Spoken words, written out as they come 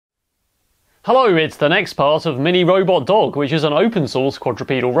Hello, it's the next part of Mini Robot Dog, which is an open source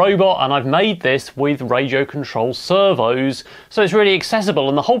quadrupedal robot, and I've made this with radio control servos, so it's really accessible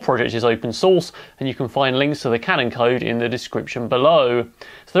and the whole project is open source, and you can find links to the Canon code in the description below.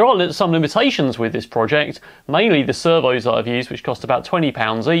 So there are some limitations with this project, mainly the servos that I've used, which cost about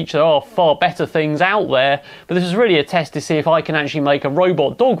 £20 each. There are far better things out there, but this is really a test to see if I can actually make a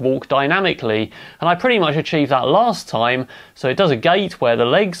robot dog walk dynamically, and I pretty much achieved that last time. So it does a gait where the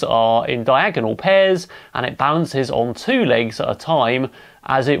legs are in diagonal pairs and it balances on two legs at a time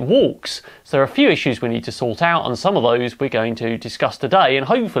as it walks. So there are a few issues we need to sort out, and some of those we're going to discuss today, and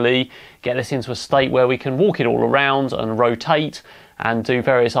hopefully get this into a state where we can walk it all around and rotate and do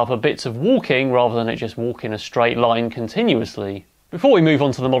various other bits of walking rather than it just walk in a straight line continuously. Before we move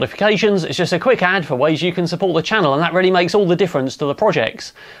on to the modifications, it's just a quick ad for ways you can support the channel, and that really makes all the difference to the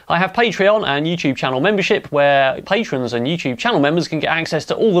projects. I have Patreon and YouTube channel membership, where patrons and YouTube channel members can get access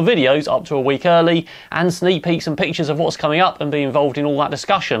to all the videos up to a week early, and sneak peeks and pictures of what's coming up and be involved in all that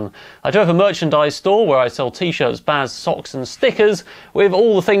discussion. I do have a merchandise store where I sell t-shirts, bars, socks and stickers with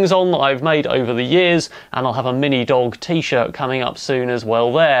all the things on that I've made over the years, and I'll have a mini dog t-shirt coming up soon as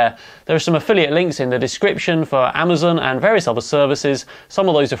well there. There are some affiliate links in the description for Amazon and various other services. Some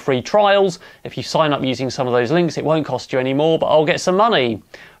of those are free trials. If you sign up using some of those links, it won't cost you any more, but I'll get some money.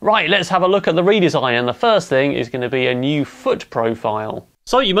 Right, let's have a look at the redesign, and the first thing is going to be a new foot profile.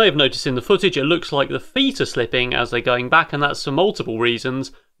 So you may have noticed in the footage it looks like the feet are slipping as they're going back, and that's for multiple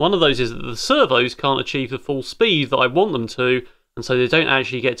reasons. One of those is that the servos can't achieve the full speed that I want them to, and so they don't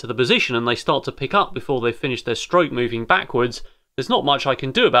actually get to the position and they start to pick up before they've finished their stroke moving backwards. There's not much I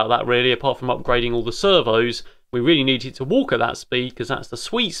can do about that really, apart from upgrading all the servos. We really need it to walk at that speed because that's the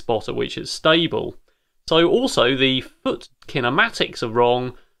sweet spot at which it's stable. So also the foot kinematics are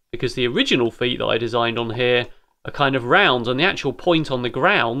wrong, because the original feet that I designed on here are kind of round, and the actual point on the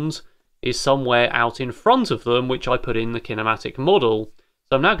ground is somewhere out in front of them, which I put in the kinematic model.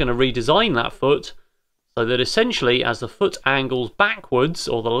 So I'm now going to redesign that foot so that essentially as the foot angles backwards,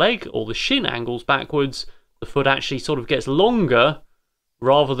 or the leg or the shin angles backwards, the foot actually sort of gets longer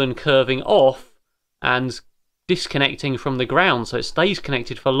rather than curving off and disconnecting from the ground, so it stays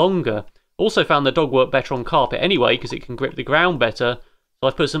connected for longer. Also found the dog work better on carpet anyway because it can grip the ground better, so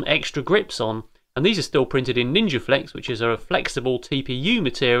I've put some extra grips on, and these are still printed in NinjaFlex, which is a flexible TPU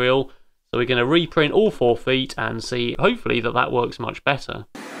material. So we're going to reprint all 4 feet and see hopefully that works much better.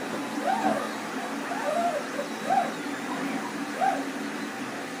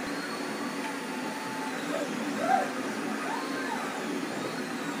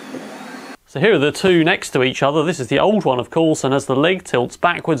 So here are the two next to each other. This is the old one, of course, and as the leg tilts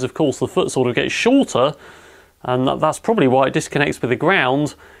backwards, of course, the foot sort of gets shorter, and that's probably why it disconnects with the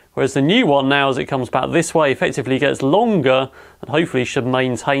ground, whereas the new one now, as it comes back this way, effectively gets longer and hopefully should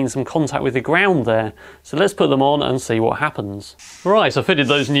maintain some contact with the ground there. So let's put them on and see what happens. Right, so I fitted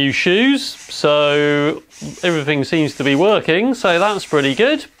those new shoes, so everything seems to be working, so that's pretty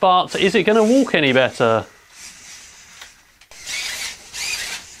good, but is it going to walk any better?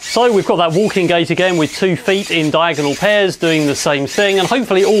 So we've got that walking gait again with 2 feet in diagonal pairs doing the same thing, and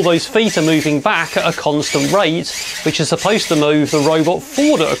hopefully all those feet are moving back at a constant rate, which is supposed to move the robot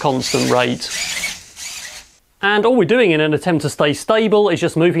forward at a constant rate. And all we're doing in an attempt to stay stable is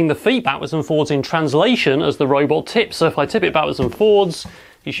just moving the feet backwards and forwards in translation as the robot tips. So if I tip it backwards and forwards,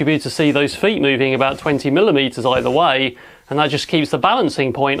 you should be able to see those feet moving about 20 millimeters either way, and that just keeps the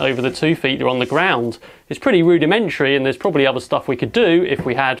balancing point over the 2 feet that are on the ground. It's pretty rudimentary, and there's probably other stuff we could do if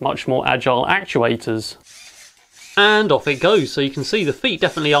we had much more agile actuators. And off it goes. So you can see the feet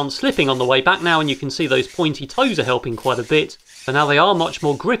definitely aren't slipping on the way back now, and you can see those pointy toes are helping quite a bit. But now they are much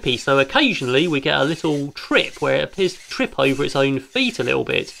more grippy, so occasionally we get a little trip where it appears to trip over its own feet a little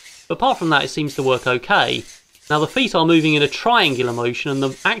bit. But apart from that, it seems to work okay. Now the feet are moving in a triangular motion, and the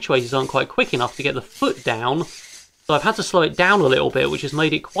actuators aren't quite quick enough to get the foot down. So I've had to slow it down a little bit, which has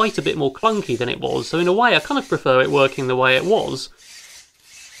made it quite a bit more clunky than it was. So in a way, I kind of prefer it working the way it was.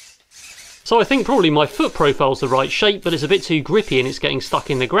 So I think probably my foot profile's the right shape, but it's a bit too grippy and it's getting stuck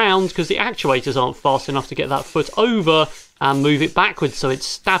in the ground because the actuators aren't fast enough to get that foot over and move it backwards, so it's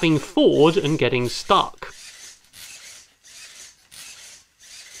stabbing forward and getting stuck.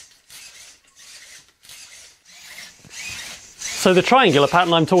 So the triangular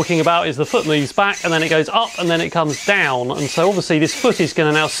pattern I'm talking about is the foot moves back and then it goes up and then it comes down, and so obviously this foot is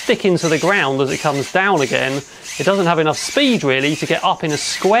going to now stick into the ground as it comes down again. It doesn't have enough speed really to get up in a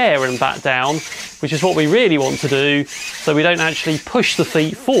square and back down, which is what we really want to do, so we don't actually push the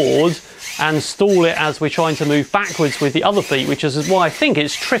feet forward and stall it as we're trying to move backwards with the other feet, which is why I think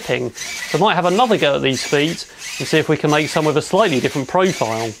it's tripping. So I might have another go at these feet and see if we can make some with a slightly different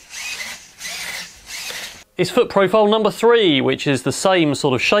profile. is foot profile number 3, which is the same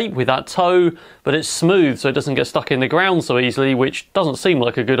sort of shape with that toe, but it's smooth so it doesn't get stuck in the ground so easily, which doesn't seem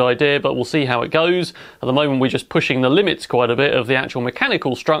like a good idea, but we'll see how it goes. At the moment we're just pushing the limits quite a bit of the actual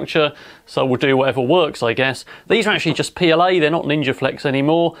mechanical structure, so we'll do whatever works, I guess. These are actually just PLA, they're not Ninja Flex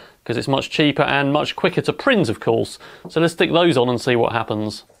anymore, because it's much cheaper and much quicker to print, of course. So let's stick those on and see what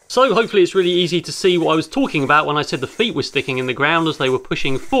happens. So hopefully it's really easy to see what I was talking about when I said the feet were sticking in the ground as they were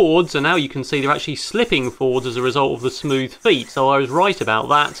pushing forwards, and now you can see they're actually slipping forwards as a result of the smooth feet, so I was right about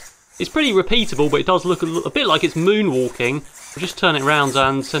that. It's pretty repeatable, but it does look a bit like it's moonwalking. I'll just turn it around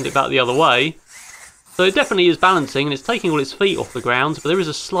and send it back the other way. So it definitely is balancing, and it's taking all its feet off the ground, but there is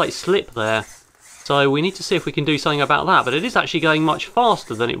a slight slip there. So we need to see if we can do something about that, but it is actually going much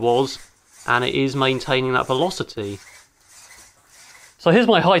faster than it was, and it is maintaining that velocity. So here's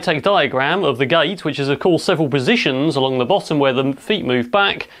my high-tech diagram of the gait, which is of course several positions along the bottom where the feet move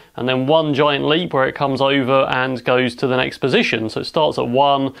back, and then one giant leap where it comes over and goes to the next position. So it starts at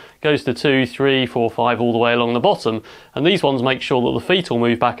 1, goes to 2, 3, 4, 5, all the way along the bottom. And these ones make sure that the feet will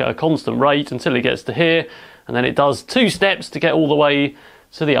move back at a constant rate until it gets to here, and then it does 2 steps to get all the way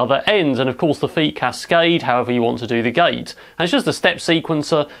to the other ends, and of course the feet cascade however you want to do the gait. And it's just a step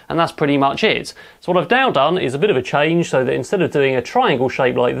sequencer, and that's pretty much it. So what I've now done is a bit of a change, so that instead of doing a triangle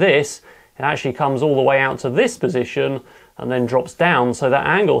shape like this, it actually comes all the way out to this position and then drops down, so that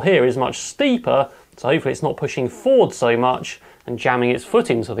angle here is much steeper, so hopefully it's not pushing forward so much and jamming its foot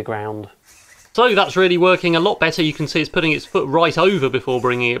into the ground. So that's really working a lot better. You can see it's putting its foot right over before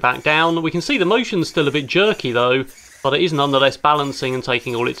bringing it back down. We can see the motion's still a bit jerky though, but it is nonetheless balancing and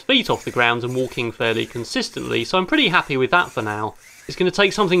taking all its feet off the ground and walking fairly consistently, so I'm pretty happy with that for now. It's going to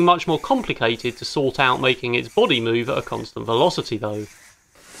take something much more complicated to sort out making its body move at a constant velocity though.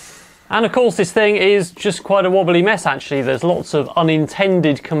 And of course this thing is just quite a wobbly mess actually. There's lots of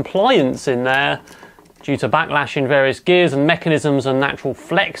unintended compliance in there due to backlash in various gears and mechanisms and natural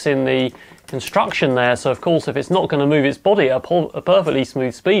flex in the construction there. So of course if it's not going to move its body at a perfectly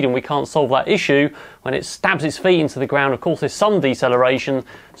smooth speed, and we can't solve that issue when it stabs its feet into the ground, of course there's some deceleration,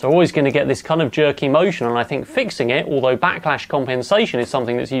 so we're always going to get this kind of jerky motion. And I think fixing it, although backlash compensation is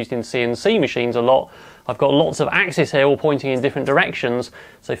something that's used in CNC machines a lot, I've got lots of axes here all pointing in different directions,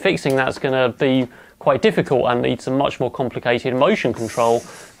 so fixing that's going to be quite difficult and need some much more complicated motion control.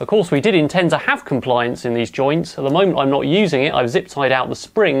 Of course we did intend to have compliance in these joints. At the moment I'm not using it. I've zip tied out the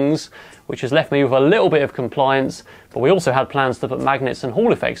springs, which has left me with a little bit of compliance, but we also had plans to put magnets and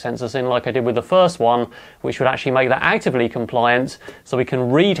Hall effect sensors in like I did with the first one, which would actually make that actively compliant, so we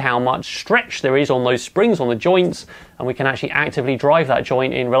can read how much stretch there is on those springs on the joints, and we can actually actively drive that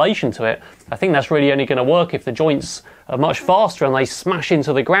joint in relation to it. I think that's really only going to work if the joints are much faster and they smash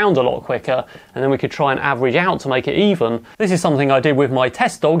into the ground a lot quicker, and then we could try and average out to make it even. This is something I did with my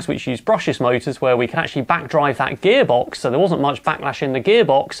test dogs, which use brushless motors, where we can actually backdrive that gearbox, so there wasn't much backlash in the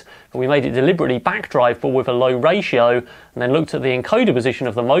gearbox, but we made it deliberately backdriveable with a low ratio, and then looked at the encoder position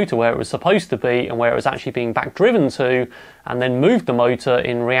of the motor where it was supposed to be and where it was actually being back driven to, and then moved the motor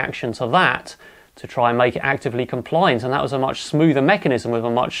in reaction to that to try and make it actively compliant. And that was a much smoother mechanism with a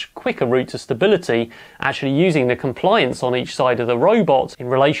much quicker route to stability, actually using the compliance on each side of the robot in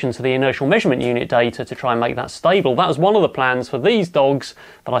relation to the inertial measurement unit data to try and make that stable. That was one of the plans for these dogs,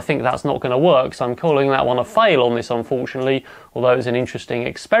 but I think that's not going to work, so I'm calling that one a fail on this, unfortunately, although it's an interesting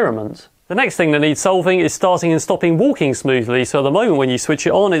experiment. The next thing that needs solving is starting and stopping walking smoothly. So at the moment when you switch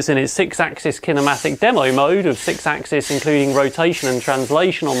it on, it's in its 6-axis kinematic demo mode of 6-axis including rotation and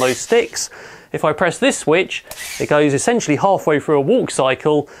translation on those sticks. If I press this switch, it goes essentially halfway through a walk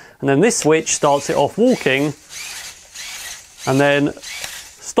cycle, and then this switch starts it off walking and then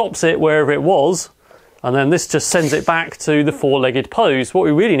stops it wherever it was, and then this just sends it back to the 4-legged pose. What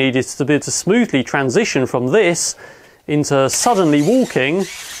we really need is to be able to smoothly transition from this into suddenly walking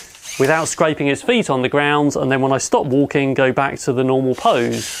without scraping its feet on the ground, and then when I stop walking, go back to the normal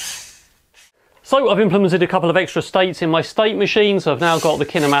pose. So I've implemented a couple of extra states in my state machine, so I've now got the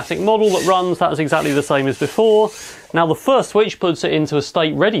kinematic model that runs. That's exactly the same as before. Now the first switch puts it into a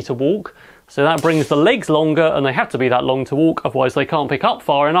state ready to walk, so that brings the legs longer, and they have to be that long to walk, otherwise they can't pick up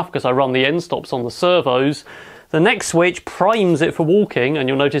far enough because I run the end stops on the servos. The next switch primes it for walking, and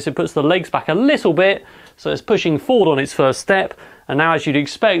you'll notice it puts the legs back a little bit, so it's pushing forward on its first step. And now, as you'd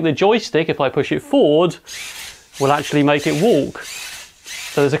expect, the joystick, if I push it forward, will actually make it walk.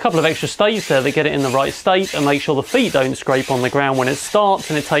 So there's a couple of extra states there that get it in the right state and make sure the feet don't scrape on the ground when it starts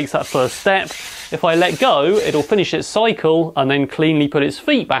and it takes that first step. If I let go, it'll finish its cycle and then cleanly put its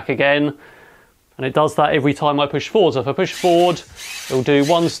feet back again. And it does that every time I push forward. So if I push forward, it'll do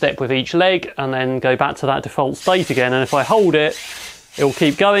one step with each leg and then go back to that default state again. And if I hold it it will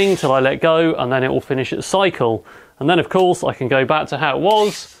keep going till I let go, and then it will finish its cycle. And then of course I can go back to how it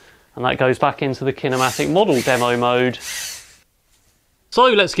was, and that goes back into the kinematic model demo mode. So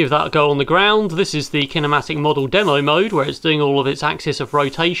let's give that a go on the ground. This is the kinematic model demo mode where it's doing all of its axis of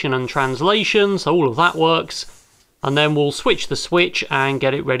rotation and translation, so all of that works. And then we'll switch the switch and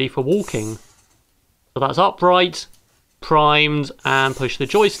get it ready for walking. So that's upright, primed, and push the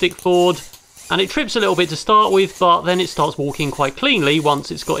joystick forward. And it trips a little bit to start with, but then it starts walking quite cleanly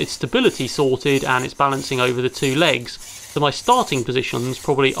once it's got its stability sorted and it's balancing over the two legs. So my starting positions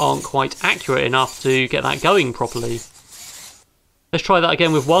probably aren't quite accurate enough to get that going properly. Let's try that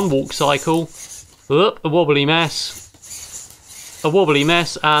again with one walk cycle. A wobbly mess,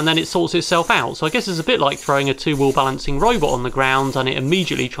 and then it sorts itself out. So I guess it's a bit like throwing a two-wheel balancing robot on the ground and it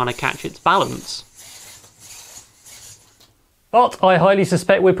immediately trying to catch its balance. But I highly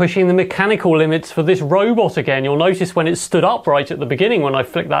suspect we're pushing the mechanical limits for this robot again. You'll notice when it stood upright at the beginning when I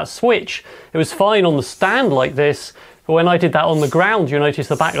flicked that switch, it was fine on the stand like this. But when I did that on the ground, you'll notice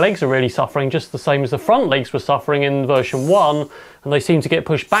the back legs are really suffering, just the same as the front legs were suffering in version 1, and they seem to get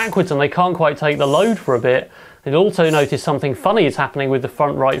pushed backwards and they can't quite take the load for a bit. You'll also notice something funny is happening with the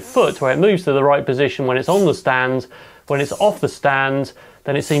front right foot, where it moves to the right position when it's on the stand. When it's off the stand,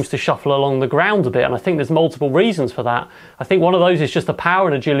 then it seems to shuffle along the ground a bit, and I think there's multiple reasons for that. I think one of those is just the power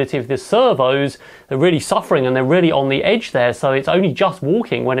and agility of the servos. They're really suffering and they're really on the edge there, so it's only just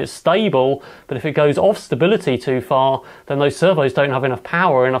walking when it's stable, but if it goes off stability too far, then those servos don't have enough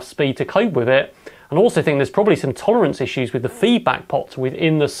power or enough speed to cope with it. And I also think there's probably some tolerance issues with the feedback pots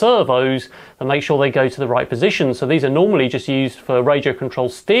within the servos that make sure they go to the right position. So these are normally just used for radio control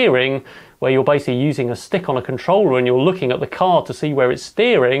steering, where you're basically using a stick on a controller and you're looking at the car to see where it's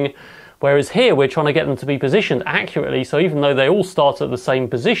steering. Whereas here we're trying to get them to be positioned accurately, so even though they all start at the same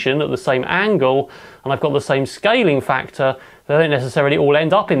position, at the same angle, and I've got the same scaling factor, they don't necessarily all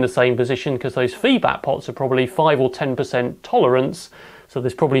end up in the same position because those feedback pots are probably 5 or 10% tolerance. So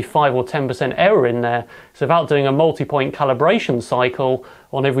there's probably 5 or 10% error in there. So without doing a multi-point calibration cycle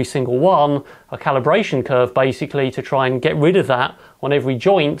on every single one, a calibration curve basically to try and get rid of that on every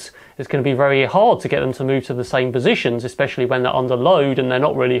joint, it's going to be very hard to get them to move to the same positions, especially when they're under load and they're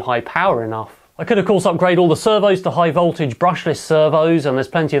not really high power enough. I could of course upgrade all the servos to high voltage brushless servos, and there's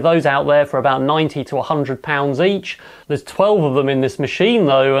plenty of those out there for about 90 to 100 pounds each. There's 12 of them in this machine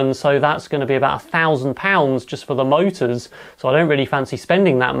though, and so that's going to be about £1,000 just for the motors, so I don't really fancy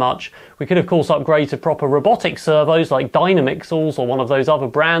spending that much. We could of course upgrade to proper robotic servos like Dynamixels or one of those other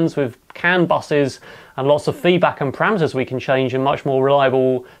brands with CAN buses and lots of feedback and parameters we can change and much more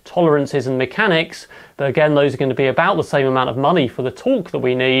reliable tolerances and mechanics, but again those are going to be about the same amount of money for the torque that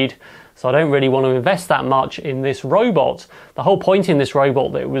we need. So I don't really want to invest that much in this robot. The whole point in this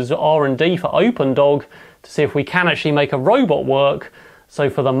robot that it was R&D for openDog to see if we can actually make a robot work.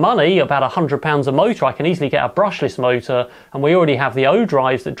 So for the money, about £100 a motor, I can easily get a brushless motor, and we already have the O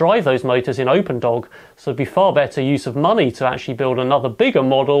drives that drive those motors in openDog. So it'd be far better use of money to actually build another bigger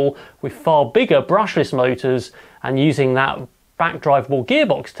model with far bigger brushless motors and using that back-drivable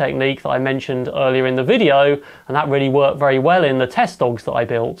gearbox technique that I mentioned earlier in the video, and that really worked very well in the test dogs that I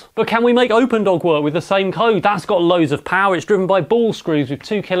built. But can we make openDog work with the same code? That's got loads of power, it's driven by ball screws with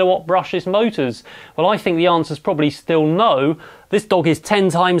 2 kilowatt brushless motors. Well, I think the answer's probably still no. This dog is 10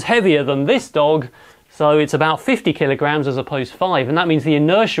 times heavier than this dog, so it's about 50 kilograms as opposed to 5, and that means the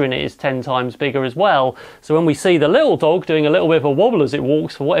inertia in it is 10 times bigger as well. So when we see the little dog doing a little bit of a wobble as it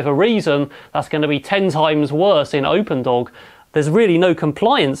walks, for whatever reason, that's going to be 10 times worse in openDog. There's really no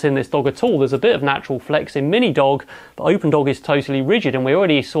compliance in this dog at all. There's a bit of natural flex in mini dog, but openDog is totally rigid, and we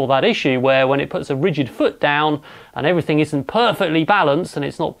already saw that issue where when it puts a rigid foot down and everything isn't perfectly balanced and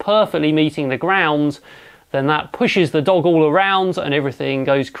it's not perfectly meeting the ground, then that pushes the dog all around and everything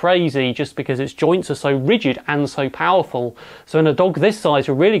goes crazy just because its joints are so rigid and so powerful. So in a dog this size,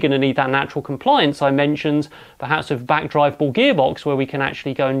 we're really going to need that natural compliance I mentioned, perhaps with back-drivable gearbox where we can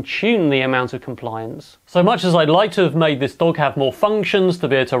actually go and tune the amount of compliance. So much as I'd like to have made this dog have more functions to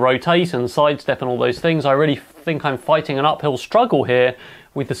be able to rotate and sidestep and all those things, I really think I'm fighting an uphill struggle here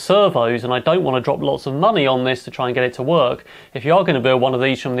with the servos, and I don't want to drop lots of money on this to try and get it to work. If you are going to build one of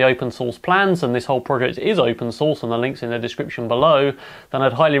these from the open source plans, and this whole project is open source and the link's in the description below, then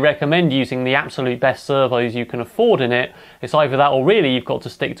I'd highly recommend using the absolute best servos you can afford in it. It's either that or really you've got to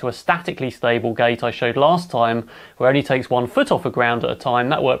stick to a statically stable gait I showed last time, where it only takes 1 foot off the ground at a time.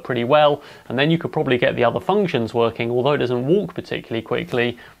 That worked pretty well, and then you could probably get the other functions working. Although it doesn't walk particularly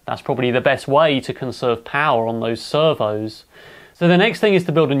quickly, that's probably the best way to conserve power on those servos. So the next thing is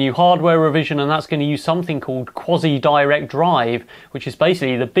to build a new hardware revision, and that's going to use something called quasi-direct drive, which is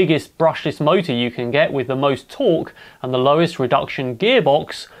basically the biggest brushless motor you can get with the most torque and the lowest reduction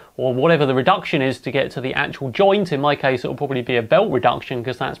gearbox, or whatever the reduction is to get to the actual joint. In my case, it'll probably be a belt reduction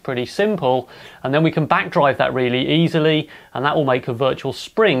because that's pretty simple. And then we can back drive that really easily, and that will make a virtual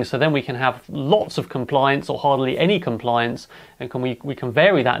spring. So then we can have lots of compliance or hardly any compliance, and we can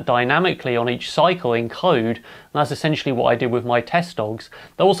vary that dynamically on each cycle in code. And that's essentially what I did with my test dogs.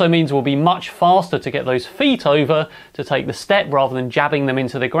 That also means we'll be much faster to get those feet over to take the step rather than jabbing them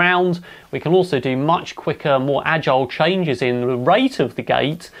into the ground. We can also do much quicker, more agile changes in the rate of the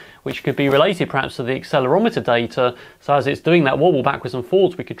gait, which could be related perhaps to the accelerometer data. So as it's doing that wobble backwards and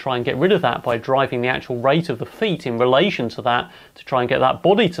forwards, we could try and get rid of that by driving the actual rate of the feet in relation to that to try and get that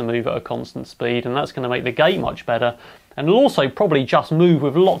body to move at a constant speed, and that's going to make the gait much better. And it'll also probably just move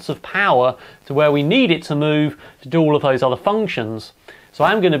with lots of power to where we need it to move to do all of those other functions. So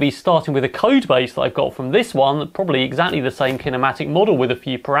I'm going to be starting with a code base that I've got from this one, probably exactly the same kinematic model with a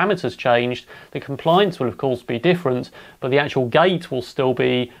few parameters changed. The compliance will of course be different, but the actual gait will still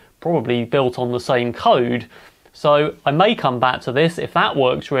be probably built on the same code. So I may come back to this if that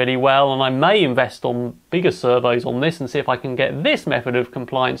works really well, and I may invest on bigger servos on this and see if I can get this method of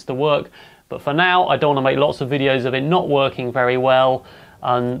compliance to work. But for now, I don't want to make lots of videos of it not working very well,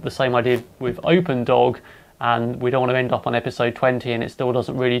 and the same I did with openDog, and we don't want to end up on episode 20 and it still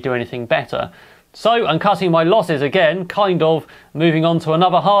doesn't really do anything better. So I'm cutting my losses again, kind of moving on to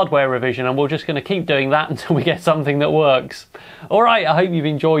another hardware revision, and we're just going to keep doing that until we get something that works. Alright, I hope you've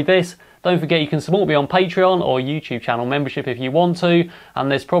enjoyed this. Don't forget you can support me on Patreon or YouTube channel membership if you want to, and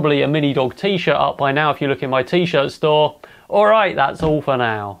there's probably a mini dog t-shirt up by now if you look in my t-shirt store. Alright, that's all for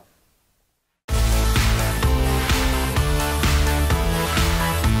now.